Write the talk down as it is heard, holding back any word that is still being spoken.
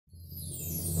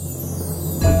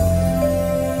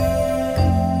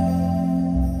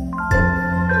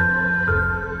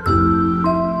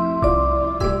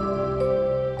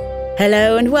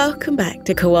Hello and welcome back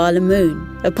to Koala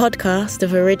Moon, a podcast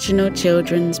of original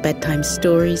children's bedtime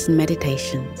stories and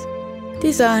meditations,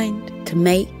 designed to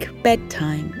make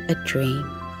bedtime a dream.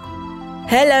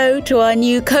 Hello to our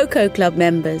new Koko Club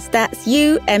members. That's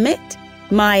you, Emmett,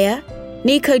 Maya,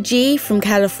 Nico G from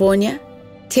California,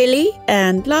 Tilly,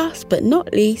 and last but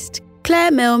not least, Claire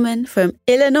Millman from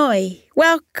Illinois.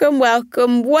 Welcome,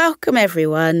 welcome, welcome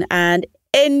everyone, and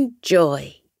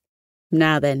enjoy.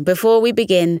 Now then, before we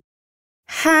begin,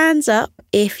 hands up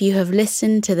if you have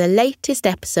listened to the latest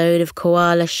episode of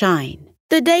Koala Shine,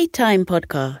 the daytime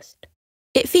podcast.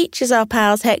 It features our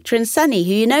pals Hector and Sunny,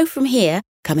 who you know from here,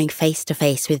 coming face to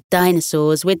face with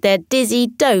dinosaurs with their dizzy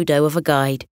dodo of a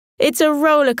guide. It's a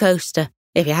roller coaster.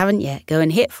 If you haven't yet, go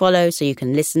and hit follow so you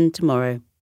can listen tomorrow.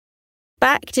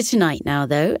 Back to tonight now,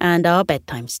 though, and our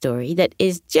bedtime story that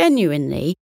is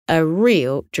genuinely a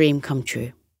real dream come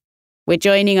true. We're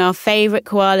joining our favourite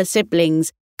koala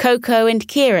siblings, Koko and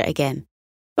Kira again,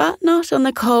 but not on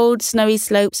the cold, snowy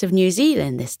slopes of New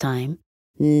Zealand this time.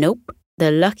 Nope,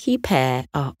 the lucky pair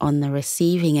are on the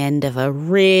receiving end of a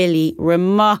really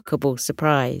remarkable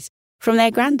surprise from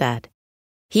their granddad.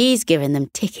 He's given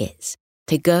them tickets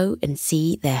to go and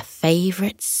see their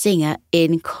favourite singer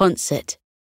in concert.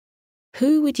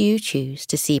 Who would you choose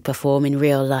to see perform in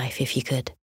real life if you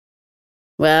could?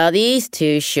 Well, these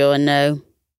two sure know.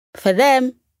 For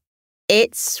them,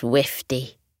 it's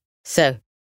Swiftie. So,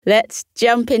 let's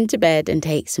jump into bed and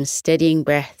take some steadying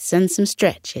breaths and some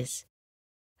stretches.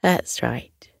 That's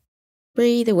right.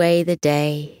 Breathe away the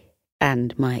day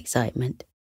and my excitement.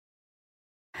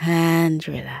 And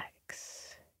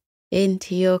relax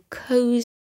into your cozy.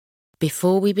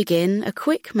 Before we begin, a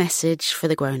quick message for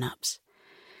the grown-ups.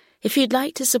 If you'd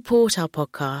like to support our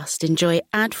podcast, enjoy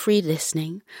ad-free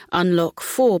listening, unlock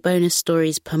 4 bonus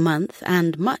stories per month,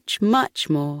 and much,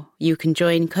 much more, you can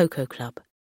join Koko Club.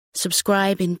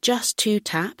 Subscribe in just 2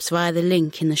 taps via the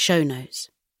link in the show notes.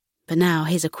 But now,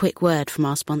 here's a quick word from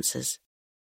our sponsors.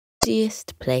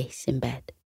 Easiest place in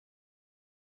bed.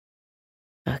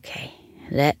 Okay,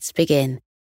 let's begin.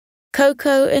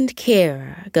 Koko and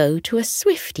Kira go to a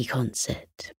Swiftie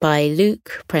concert by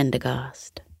Luke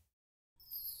Prendergast.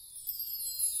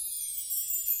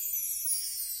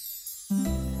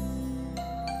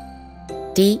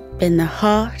 Deep in the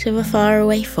heart of a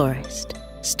faraway forest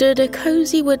stood a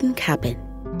cozy wooden cabin.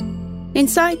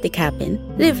 Inside the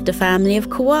cabin lived a family of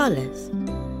koalas.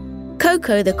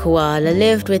 Koko the koala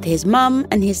lived with his mum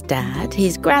and his dad,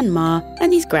 his grandma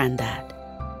and his granddad.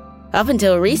 Up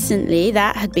until recently,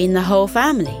 that had been the whole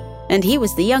family, and he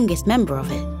was the youngest member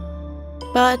of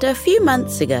it. But a few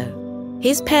months ago,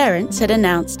 his parents had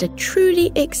announced a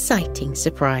truly exciting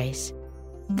surprise.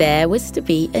 There was to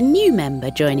be a new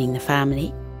member joining the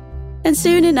family, and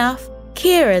soon enough,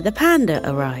 Kira the panda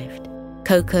arrived,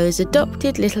 Koko's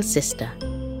adopted little sister.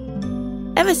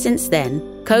 Ever since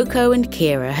then, Koko and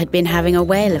Kira had been having a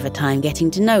whale of a time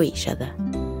getting to know each other.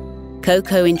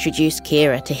 Koko introduced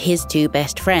Kira to his 2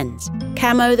 best friends,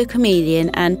 Camo the chameleon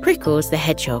and Prickles the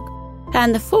hedgehog,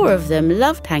 and the 4 of them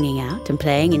loved hanging out and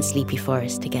playing in Sleepy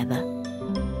Forest together.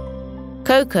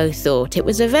 Koko thought it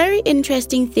was a very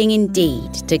interesting thing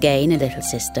indeed to gain a little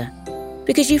sister,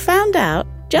 because you found out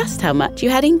just how much you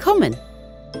had in common.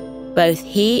 Both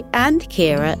he and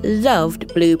Kira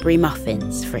loved blueberry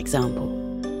muffins, for example.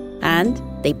 And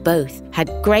they both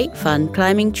had great fun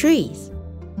climbing trees.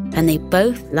 And they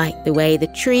both liked the way the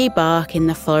tree bark in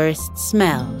the forest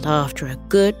smelled after a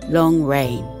good long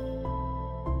rain.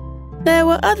 There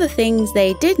were other things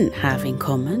they didn't have in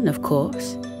common, of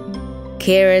course.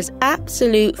 Kira's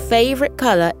absolute favourite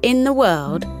colour in the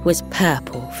world was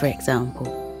purple, for example,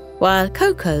 while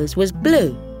Koko's was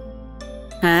blue.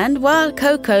 And while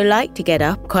Koko liked to get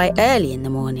up quite early in the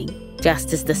morning,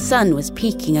 just as the sun was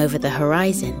peeking over the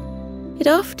horizon, it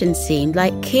often seemed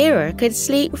like Kira could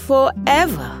sleep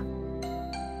forever.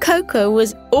 Koko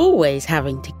was always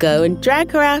having to go and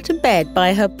drag her out of bed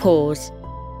by her paws.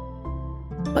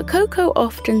 But Koko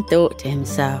often thought to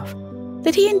himself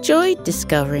that he enjoyed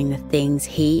discovering the things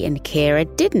he and Kira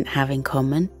didn't have in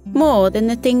common more than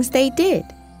the things they did.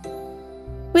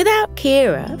 Without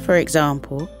Kira, for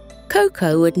example,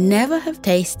 Koko would never have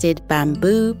tasted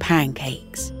bamboo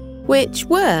pancakes, which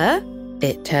were,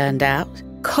 it turned out,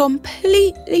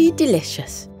 completely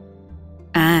delicious.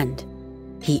 And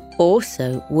he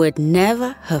also would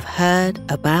never have heard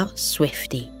about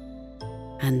Swiftie.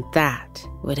 And that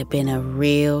would have been a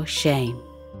real shame.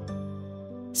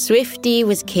 Swiftie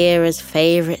was Kira's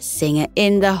favourite singer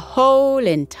in the whole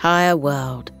entire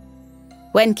world.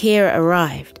 When Kira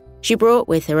arrived, she brought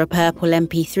with her a purple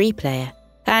MP3 player,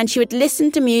 and she would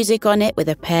listen to music on it with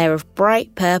a pair of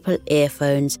bright purple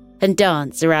earphones and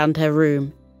dance around her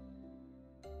room.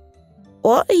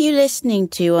 "What are you listening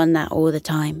to on that all the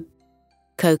time?"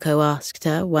 Koko asked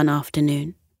her one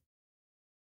afternoon.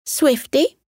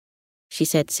 "Swiftie," she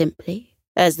said simply,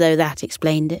 as though that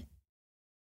explained it.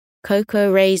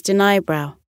 Koko raised an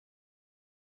eyebrow.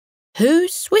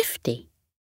 "Who's Swiftie?"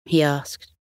 he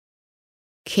asked.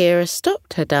 Kira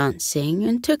stopped her dancing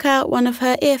and took out one of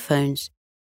her earphones.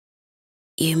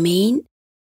 "You mean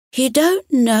you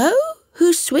don't know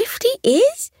who Swiftie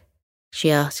is?" she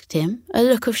asked him, a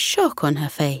look of shock on her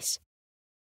face.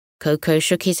 Koko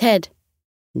shook his head.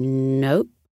 "Nope."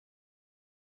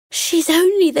 "She's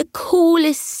only the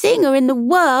coolest singer in the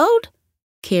world,"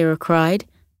 Kira cried.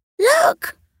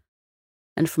 "Look!"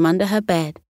 And from under her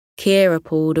bed, Kira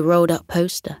pulled a rolled-up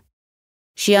poster.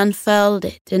 She unfurled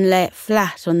it and lay it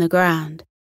flat on the ground,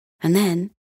 and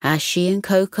then, as she and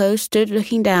Koko stood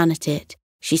looking down at it,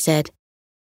 she said,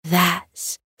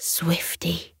 "That's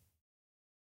Swiftie."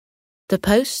 The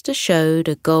poster showed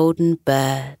a golden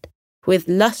bird with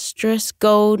lustrous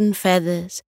golden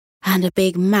feathers and a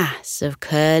big mass of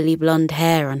curly blonde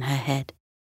hair on her head.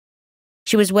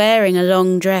 She was wearing a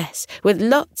long dress with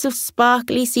lots of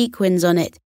sparkly sequins on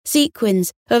it,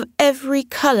 sequins of every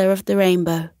colour of the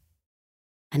rainbow.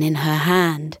 And in her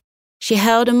hand, she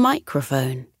held a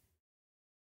microphone.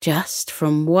 Just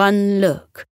from one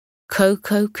look,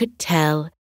 Koko could tell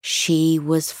she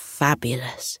was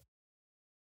fabulous.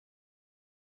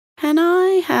 "Can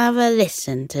I have a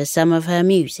listen to some of her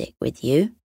music with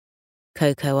you?"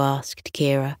 Koko asked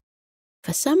Kira,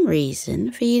 for some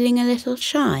reason feeling a little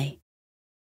shy.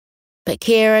 But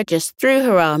Kira just threw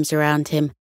her arms around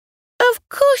him. "Of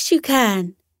course you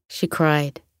can," she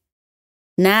cried.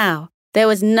 Now, there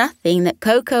was nothing that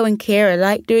Koko and Kira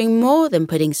liked doing more than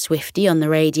putting Swiftie on the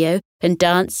radio and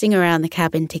dancing around the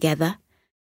cabin together.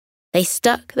 They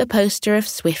stuck the poster of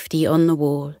Swiftie on the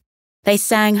wall. They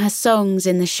sang her songs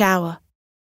in the shower.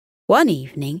 One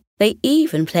evening, they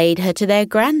even played her to their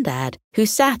granddad, who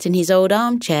sat in his old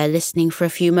armchair listening for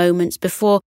a few moments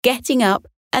before getting up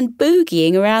and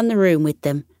boogieing around the room with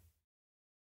them.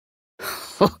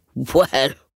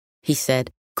 "Well," he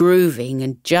said, grooving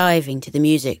and jiving to the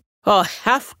music, "I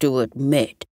have to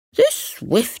admit, this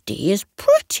Swiftie is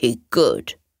pretty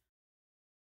good."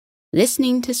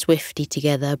 Listening to Swiftie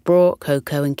together brought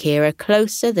Koko and Kira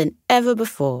closer than ever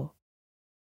before.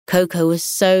 Koko was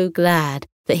so glad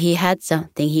that he had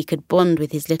something he could bond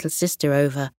with his little sister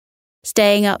over,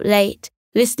 staying up late,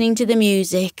 listening to the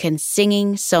music and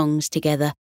singing songs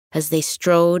together as they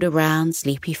strolled around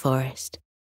Sleepy Forest.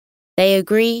 They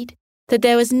agreed that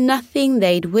there was nothing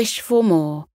they'd wish for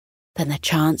more than the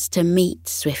chance to meet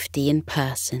Swiftie in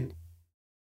person.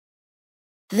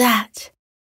 "That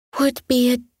would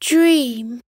be a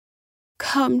dream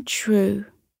come true,"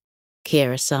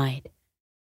 Kira sighed.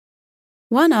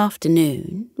 One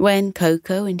afternoon, when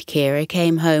Koko and Kira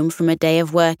came home from a day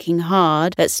of working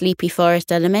hard at Sleepy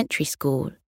Forest Elementary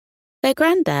School, their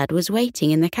granddad was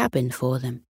waiting in the cabin for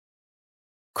them.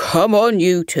 "Come on,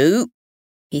 you two,"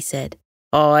 he said.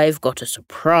 "I've got a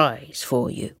surprise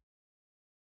for you."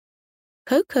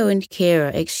 Koko and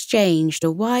Kira exchanged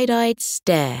a wide-eyed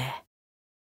stare.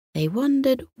 They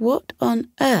wondered what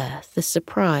on earth the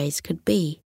surprise could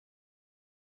be.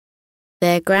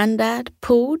 Their granddad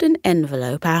pulled an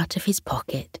envelope out of his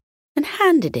pocket and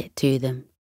handed it to them.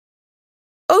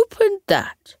 "Open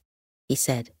that," he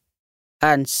said,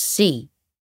 "and see."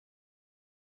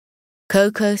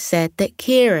 Koko said that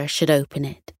Kira should open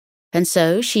it, and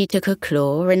so she took a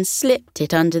claw and slipped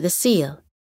it under the seal.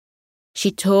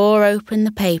 She tore open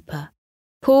the paper,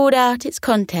 pulled out its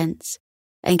contents,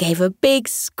 and gave a big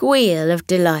squeal of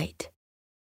delight.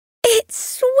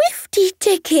 "It's Swiftie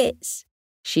tickets!"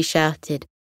 she shouted,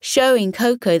 showing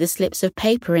Koko the slips of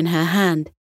paper in her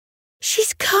hand.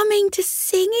 "She's coming to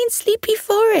sing in Sleepy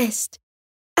Forest,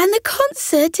 and the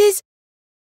concert is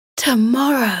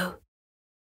tomorrow."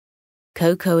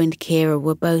 Koko and Kira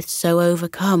were both so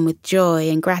overcome with joy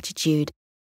and gratitude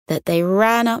that they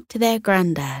ran up to their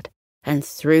granddad and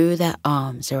threw their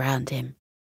arms around him.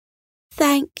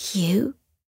 "Thank you,"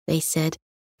 they said.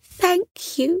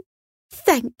 "Thank you,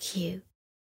 thank you."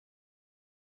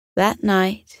 That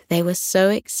night, they were so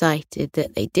excited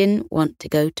that they didn't want to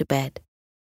go to bed.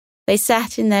 They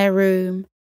sat in their room,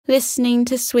 listening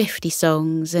to Swiftie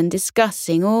songs and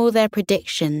discussing all their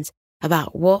predictions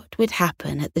about what would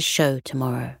happen at the show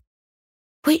tomorrow.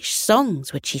 Which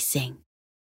songs would she sing?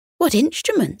 What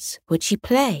instruments would she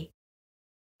play?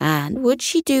 And would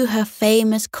she do her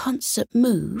famous concert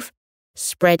move,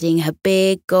 spreading her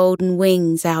big golden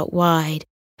wings out wide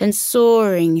and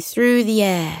soaring through the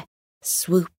air,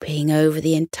 swooping over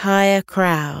the entire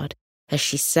crowd as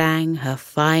she sang her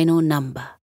final number.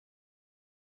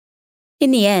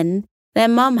 In the end, their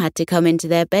mum had to come into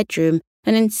their bedroom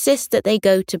and insist that they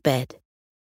go to bed.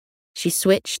 She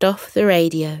switched off the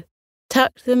radio,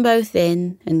 tucked them both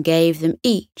in, and gave them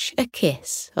each a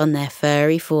kiss on their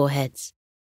furry foreheads.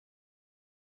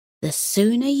 "The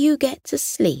sooner you get to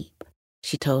sleep,"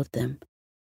 she told them,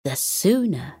 "the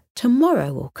sooner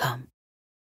tomorrow will come.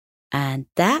 And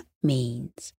that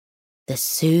means the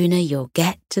sooner you'll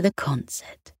get to the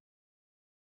concert."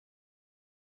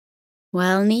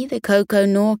 Well, neither Koko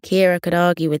nor Kira could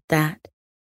argue with that.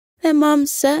 Their mum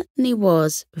certainly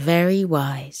was very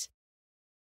wise.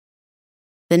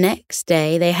 The next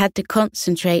day they had to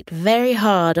concentrate very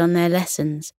hard on their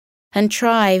lessons and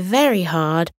try very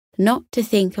hard not to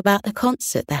think about the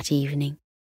concert that evening.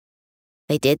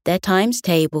 They did their times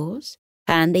tables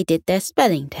and they did their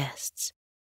spelling tests,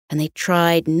 and they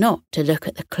tried not to look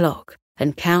at the clock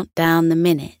and count down the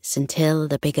minutes until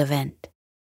the big event.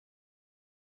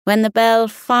 When the bell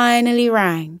finally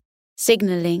rang,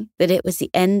 signalling that it was the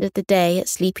end of the day at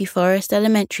Sleepy Forest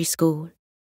Elementary School,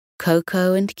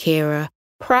 Koko and Kira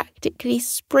practically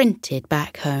sprinted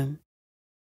back home.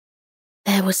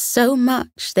 There was so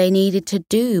much they needed to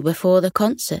do before the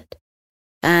concert,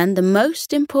 and the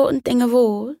most important thing of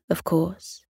all, of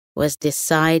course, was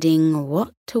deciding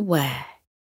what to wear.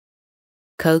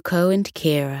 Koko and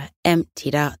Kira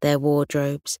emptied out their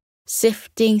wardrobes,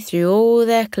 sifting through all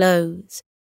their clothes,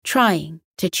 trying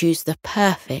to choose the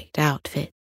perfect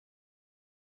outfit.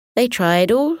 They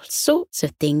tried all sorts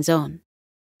of things on: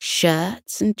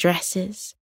 shirts and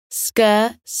dresses,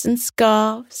 skirts and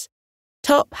scarves,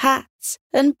 top hats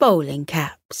and bowling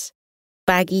caps,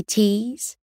 baggy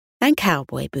tees and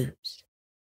cowboy boots.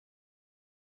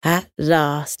 At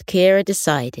last, Kira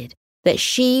decided that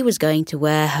she was going to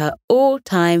wear her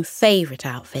all-time favourite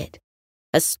outfit,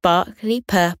 a sparkly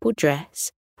purple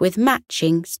dress with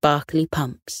matching sparkly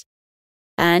pumps,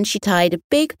 and she tied a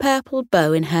big purple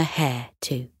bow in her hair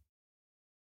too.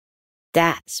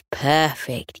 "That's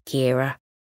perfect, Kira,"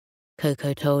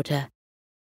 Koko told her.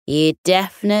 "You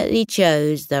definitely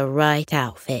chose the right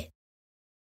outfit."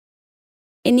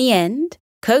 In the end,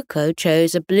 Koko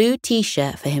chose a blue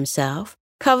t-shirt for himself,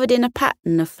 covered in a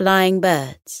pattern of flying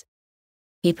birds.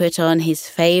 He put on his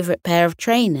favourite pair of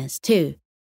trainers too,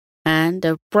 and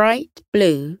a bright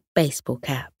blue baseball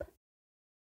cap.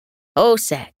 "All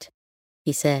set,"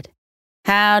 he said.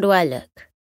 "How do I look?"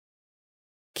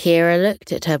 Kira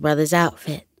looked at her brother's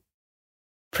outfit.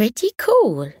 "Pretty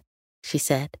cool," she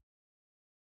said.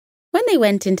 When they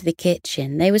went into the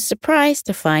kitchen, they were surprised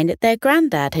to find that their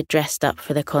granddad had dressed up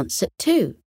for the concert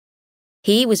too.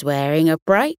 He was wearing a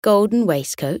bright golden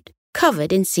waistcoat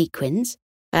covered in sequins,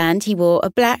 and he wore a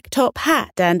black top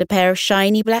hat and a pair of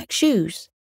shiny black shoes.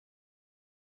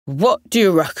 "What do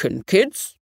you reckon,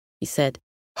 kids?" he said.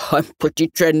 "I'm pretty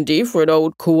trendy for an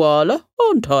old koala,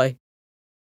 aren't I?"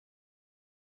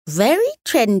 "Very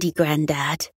trendy,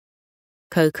 Grandad,"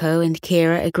 Koko and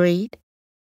Kira agreed.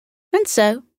 And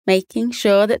so, making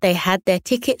sure that they had their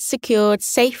tickets secured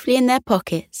safely in their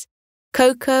pockets,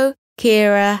 Koko,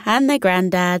 Kira and their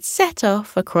granddad set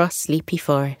off across Sleepy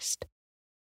Forest.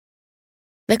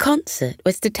 The concert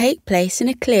was to take place in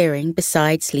a clearing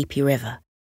beside Sleepy River,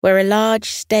 where a large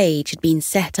stage had been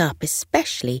set up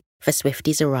especially for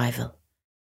Swiftie's arrival.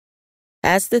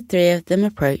 As the three of them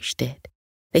approached it,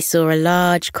 they saw a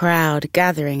large crowd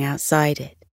gathering outside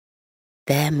it.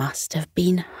 There must have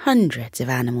been hundreds of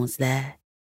animals there,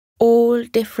 all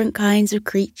different kinds of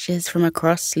creatures from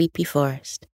across Sleepy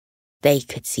Forest. They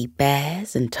could see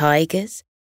bears and tigers,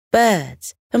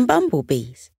 birds and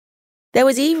bumblebees. There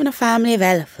was even a family of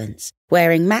elephants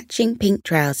wearing matching pink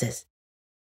trousers.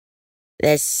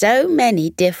 "There's so many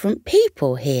different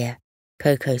people here,"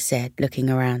 Koko said, looking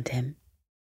around him.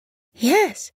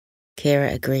 "Yes,"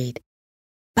 Kira agreed.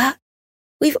 "But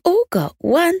we've all got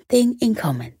one thing in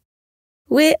common.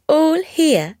 We're all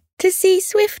here to see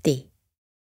Swiftie."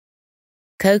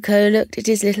 Koko looked at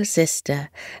his little sister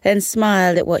and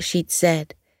smiled at what she'd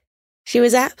said. She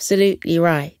was absolutely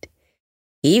right.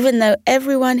 Even though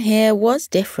everyone here was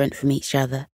different from each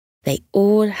other, they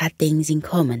all had things in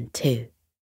common too.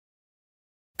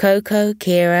 Koko,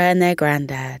 Kira and their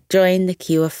granddad joined the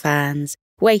queue of fans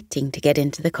waiting to get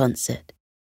into the concert,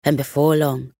 and before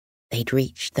long, they'd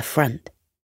reached the front.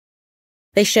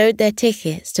 They showed their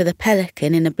tickets to the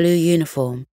pelican in a blue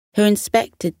uniform, who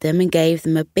inspected them and gave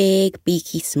them a big,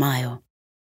 beaky smile.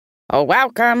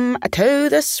 "Welcome to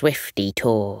the Swiftie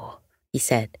tour," he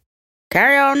said.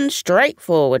 "Carry on straight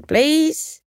forward,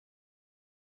 please."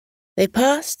 They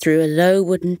passed through a low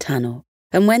wooden tunnel,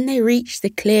 and when they reached the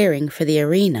clearing for the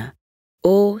arena,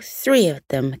 All three of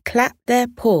them clapped their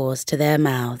paws to their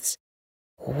mouths.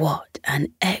 What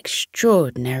an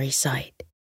extraordinary sight!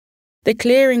 The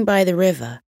clearing by the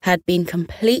river had been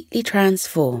completely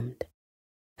transformed.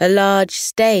 A large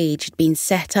stage had been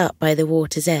set up by the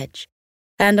water's edge,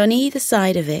 and on either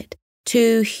side of it,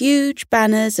 two huge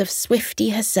banners of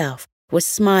Swiftie herself were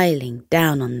smiling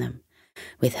down on them,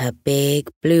 with her big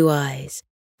blue eyes,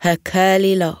 her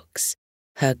curly locks,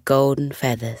 her golden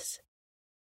feathers.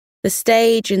 The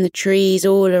stage and the trees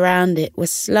all around it were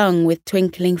slung with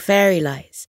twinkling fairy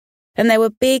lights, and there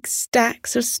were big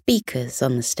stacks of speakers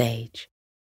on the stage.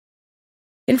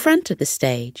 In front of the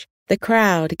stage, the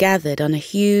crowd gathered on a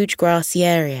huge grassy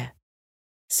area.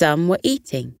 Some were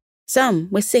eating, some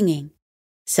were singing,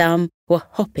 some were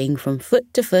hopping from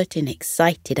foot to foot in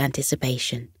excited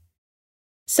anticipation.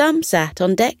 Some sat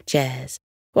on deck chairs,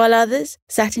 while others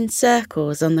sat in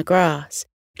circles on the grass,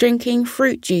 drinking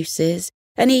fruit juices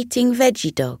and eating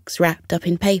veggie dogs wrapped up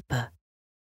in paper.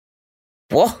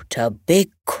 "What a big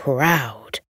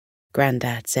crowd,"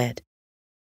 Grandad said.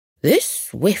 "This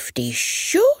Swiftie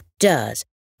sure does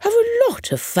have a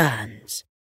lot of fans."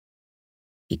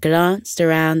 He glanced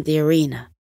around the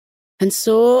arena and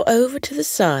saw over to the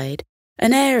side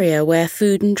an area where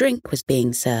food and drink was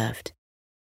being served.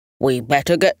 "We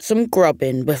better get some grub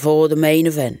in before the main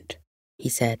event," he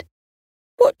said.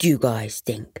 "What do you guys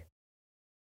think?"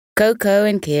 Koko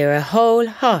and Kira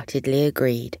wholeheartedly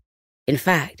agreed. In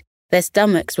fact, their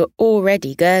stomachs were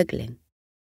already gurgling.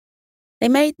 They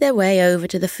made their way over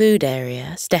to the food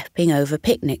area, stepping over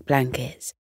picnic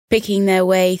blankets, picking their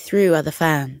way through other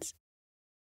fans.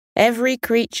 Every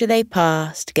creature they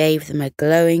passed gave them a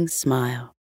glowing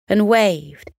smile, and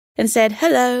waved, and said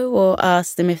hello or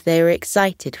asked them if they were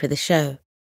excited for the show.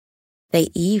 They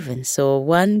even saw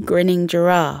one grinning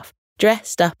giraffe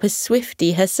dressed up as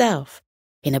Swiftie herself,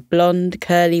 in a blonde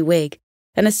curly wig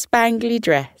and a spangly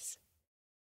dress.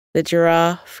 The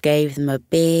giraffe gave them a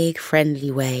big friendly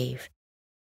wave.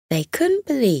 They couldn't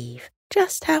believe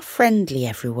just how friendly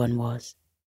everyone was.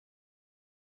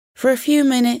 For a few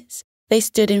minutes, they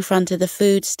stood in front of the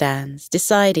food stands,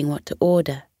 deciding what to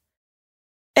order.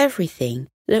 Everything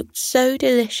looked so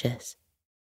delicious.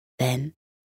 Then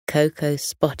Koko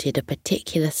spotted a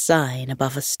particular sign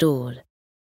above a stall.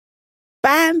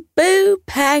 "Bamboo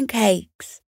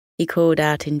pancakes," he called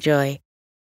out in joy.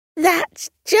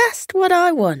 "That's just what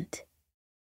I want."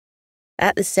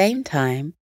 At the same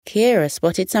time, Kira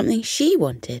spotted something she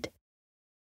wanted.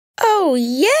 "Oh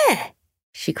yeah,"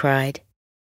 she cried.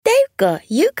 "They've got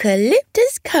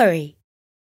eucalyptus curry."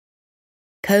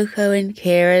 Koko and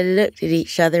Kira looked at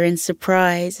each other in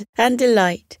surprise and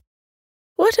delight.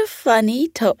 What a funny,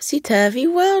 topsy-turvy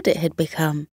world it had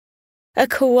become. A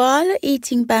koala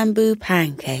eating bamboo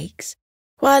pancakes,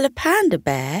 while a panda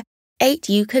bear ate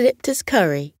eucalyptus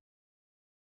curry.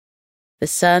 The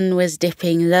sun was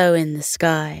dipping low in the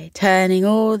sky, turning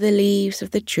all the leaves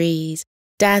of the trees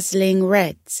dazzling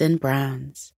reds and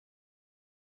browns.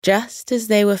 Just as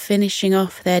they were finishing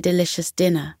off their delicious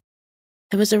dinner,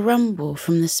 there was a rumble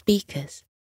from the speakers.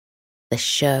 The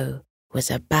show was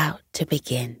about to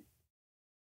begin.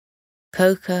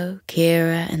 Koko,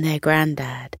 Kira, and their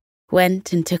grandad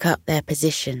went and took up their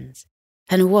positions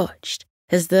and watched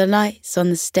as the lights on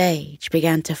the stage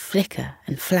began to flicker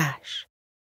and flash.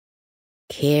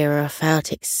 Kira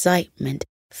felt excitement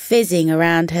fizzing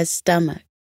around her stomach,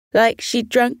 like she'd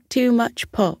drunk too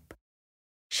much pop.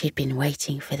 She'd been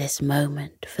waiting for this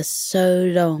moment for so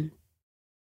long.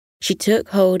 She took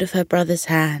hold of her brother's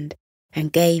hand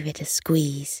and gave it a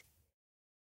squeeze.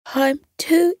 "I'm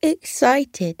too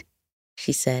excited,"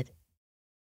 she said.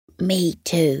 "Me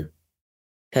too,"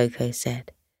 Koko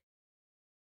said.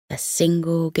 A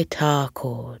single guitar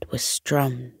chord was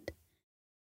strummed.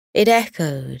 It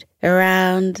echoed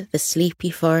around the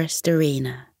Sleepy Forest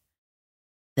arena.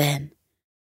 Then,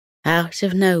 out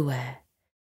of nowhere,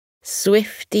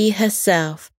 Swiftie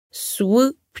herself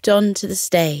swooped onto the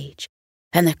stage,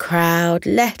 and the crowd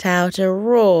let out a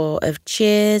roar of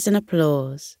cheers and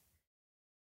applause.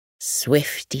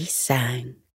 Swiftie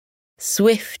sang,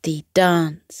 Swiftie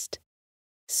danced,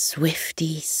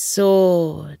 Swiftie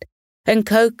soared, and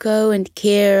Koko and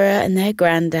Kira and their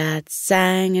grandad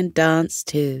sang and danced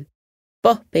too,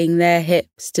 bopping their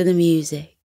hips to the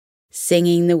music,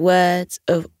 singing the words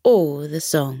of all the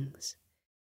songs.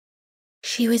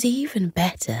 She was even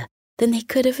better than they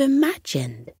could have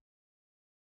imagined.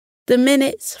 The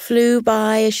minutes flew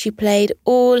by as she played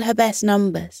all her best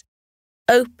numbers,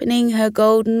 opening her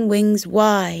golden wings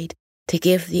wide to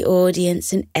give the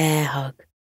audience an air hug,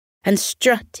 and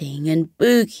strutting and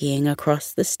boogieing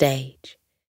across the stage.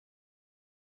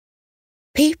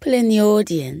 People in the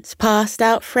audience passed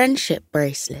out friendship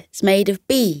bracelets made of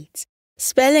beads,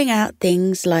 spelling out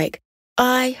things like,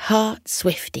 "I heart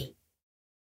Swiftie."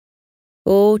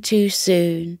 All too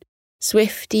soon,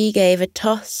 Swiftie gave a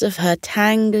toss of her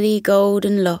tangly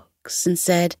golden locks and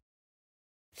said,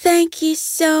 "Thank you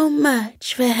so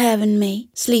much for having me,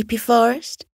 Sleepy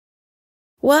Forest.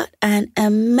 What an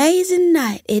amazing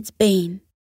night it's been.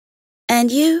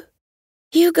 And you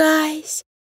guys,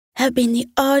 have been the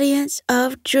audience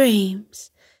of dreams.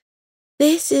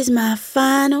 This is my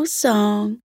final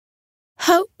song.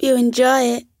 Hope you enjoy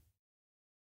it."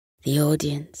 The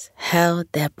audience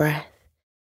held their breath.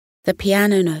 The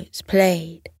piano notes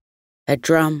played. A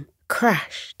drum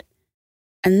crashed.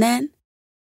 And then,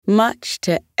 much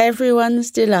to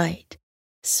everyone's delight,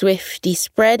 Swiftie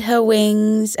spread her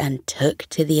wings and took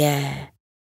to the air.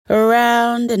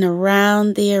 Around and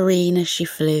around the arena she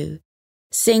flew,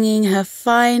 singing her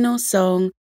final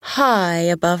song high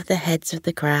above the heads of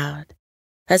the crowd,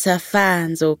 as her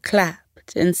fans all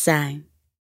clapped and sang.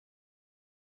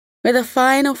 With a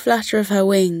final flutter of her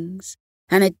wings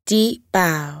and a deep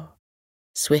bow,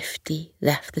 Swiftie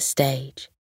left the stage.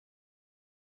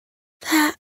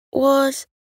 "That was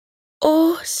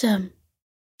awesome,"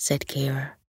 said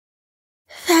Kira.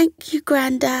 "Thank you,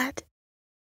 Grandad."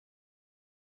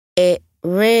 "It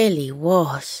really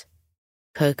was,"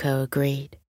 Koko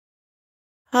agreed.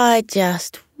 "I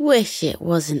just wish it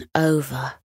wasn't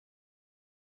over."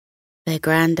 Their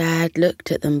Grandad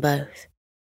looked at them both,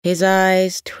 his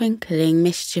eyes twinkling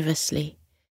mischievously.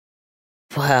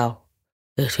 "Well,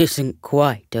 it isn't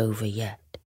quite over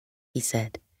yet," he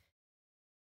said.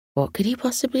 What could he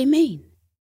possibly mean?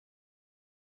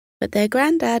 But their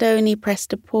Grandad only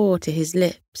pressed a paw to his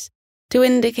lips to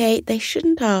indicate they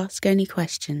shouldn't ask any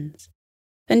questions,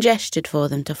 and gestured for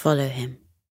them to follow him.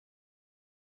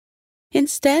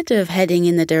 Instead of heading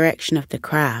in the direction of the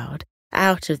crowd,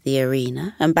 out of the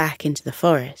arena and back into the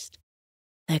forest,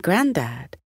 their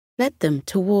Grandad led them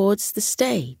towards the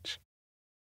stage.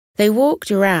 They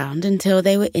walked around until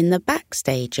they were in the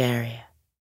backstage area.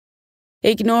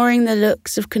 Ignoring the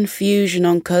looks of confusion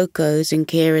on Koko's and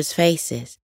Kira's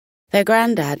faces, their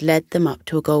Grandad led them up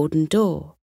to a golden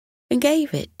door and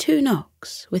gave it 2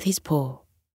 knocks with his paw.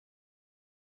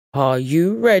 "Are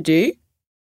you ready?"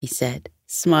 he said,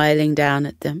 smiling down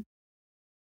at them.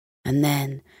 And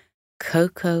then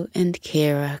Koko and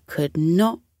Kira could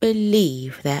not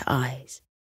believe their eyes.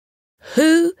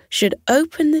 Who should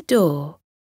open the door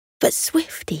but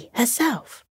Swiftie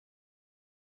herself?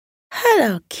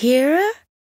 "Hello, Kira.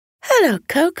 Hello,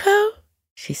 Koko,"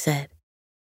 she said.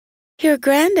 "Your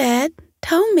Grandad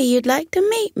told me you'd like to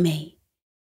meet me.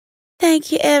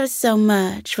 Thank you ever so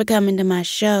much for coming to my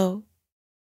show."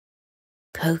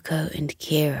 Koko and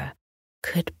Kira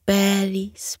could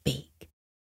barely speak.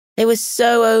 They were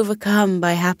so overcome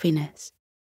by happiness.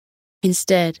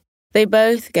 Instead, they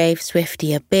both gave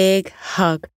Swiftie a big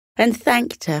hug and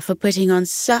thanked her for putting on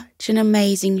such an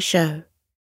amazing show.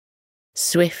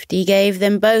 Swiftie gave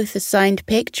them both a signed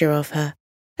picture of her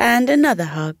and another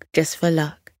hug just for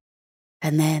luck.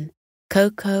 And then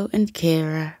Koko and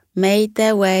Kira made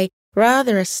their way,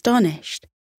 rather astonished,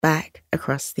 back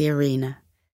across the arena.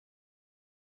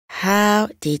 "How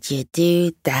did you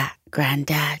do that,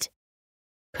 Grandad?"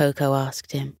 Koko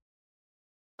asked him.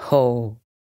 "Oh,"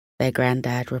 their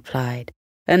Grandad replied,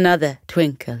 another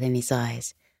twinkle in his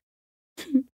eyes.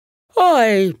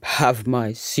 "I have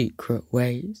my secret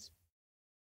ways."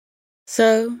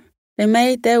 So they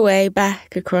made their way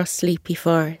back across Sleepy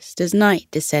Forest as night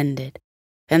descended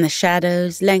and the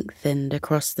shadows lengthened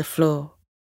across the floor.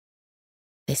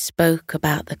 They spoke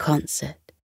about the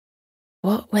concert.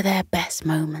 What were their best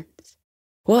moments?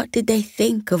 What did they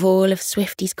think of all of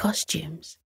Swiftie's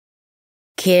costumes?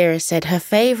 Kira said her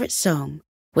favourite song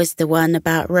was the one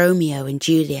about Romeo and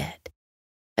Juliet,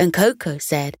 and Koko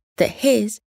said that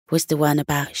his was the one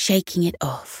about shaking it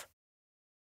off.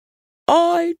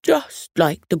 "I just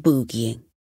like the boogieing,"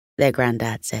 their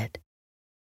Grandad said.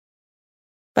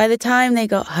 By the time they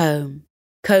got home,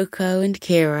 Koko and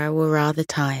Kira were rather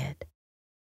tired.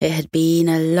 It had been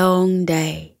a long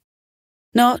day.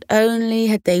 Not only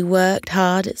had they worked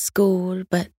hard at school,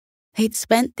 but they'd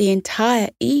spent the entire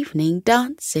evening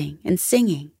dancing and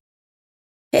singing.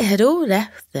 It had all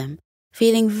left them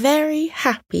feeling very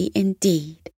happy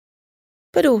indeed,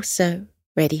 but also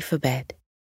ready for bed.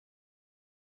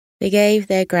 They gave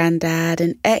their Grandad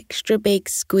an extra big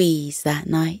squeeze that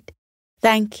night,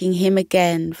 thanking him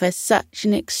again for such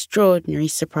an extraordinary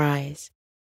surprise,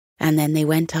 and then they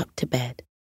went up to bed.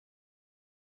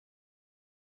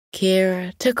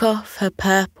 Kira took off her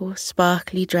purple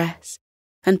sparkly dress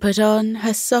and put on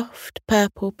her soft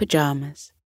purple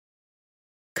pajamas.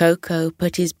 Koko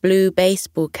put his blue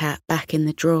baseball cap back in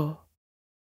the drawer.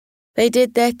 They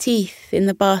did their teeth in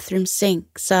the bathroom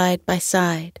sink side by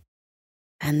side,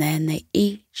 and then they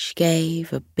each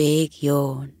gave a big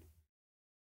yawn.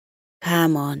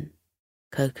 "Come on,"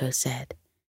 Koko said.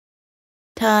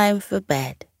 "Time for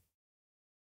bed."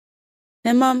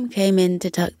 Their mum came in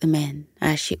to tuck them in,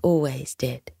 as she always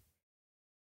did.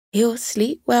 "You'll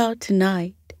sleep well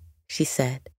tonight," she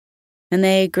said, and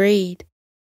they agreed.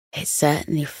 It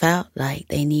certainly felt like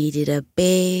they needed a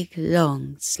big,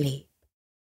 long sleep.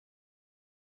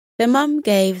 Their mum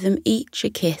gave them each a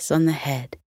kiss on the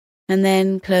head and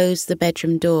then closed the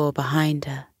bedroom door behind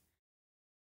her.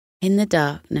 In the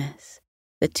darkness,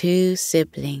 the two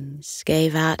siblings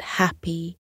gave out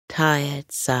happy,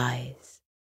 tired sighs.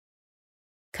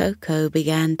 Koko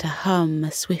began to hum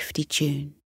a Swiftie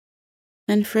tune,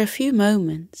 and for a few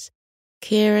moments,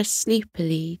 Kira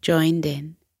sleepily joined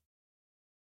in.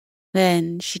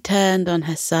 Then she turned on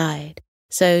her side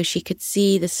so she could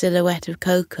see the silhouette of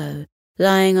Koko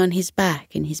lying on his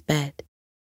back in his bed.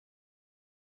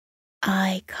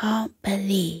 "I can't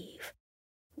believe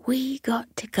we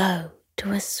got to go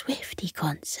to a Swiftie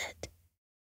concert,"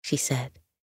 she said.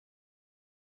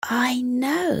 "I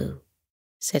know,"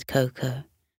 said Koko.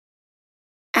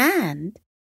 "And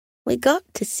we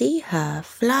got to see her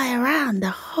fly around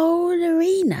the whole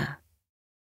arena."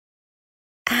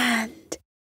 "And,"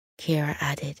 Kira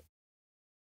added,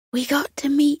 "we got to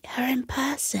meet her in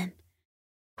person.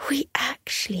 We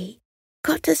actually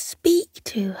got to speak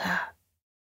to her."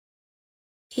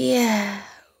 "Yeah,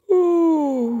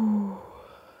 ooh,"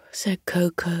 said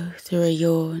Koko through a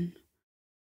yawn.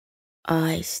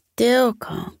 "I still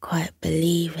can't quite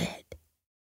believe it."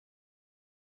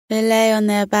 They lay on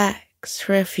their backs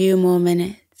for a few more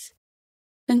minutes,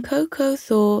 and Koko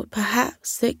thought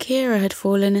perhaps that Kira had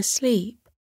fallen asleep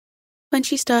when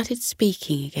she started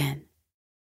speaking again.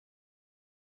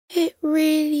 "It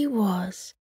really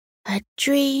was a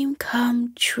dream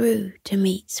come true to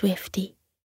meet Swiftie,"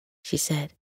 she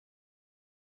said.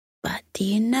 "But do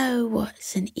you know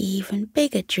what's an even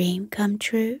bigger dream come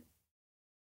true?"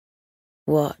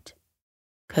 "What?"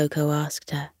 Koko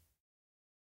asked her.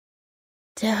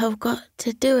 "To have got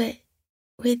to do it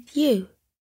with you."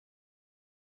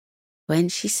 When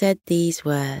she said these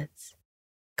words,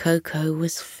 Koko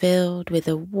was filled with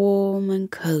a warm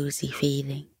and cozy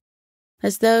feeling,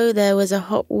 as though there was a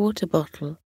hot water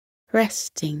bottle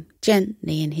resting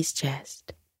gently in his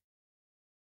chest.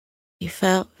 He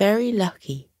felt very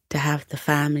lucky to have the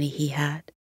family he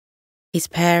had, his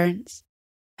parents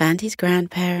and his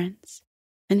grandparents,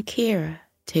 and Kira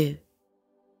too.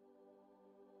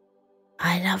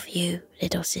 "I love you,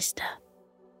 little sister,"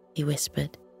 he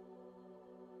whispered.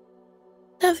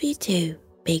 "Love you too,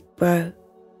 big bro,"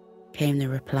 came the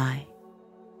reply.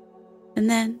 And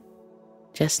then,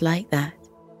 just like that,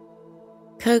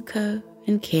 Koko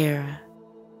and Kira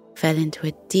fell into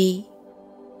a deep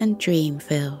and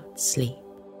dream-filled sleep.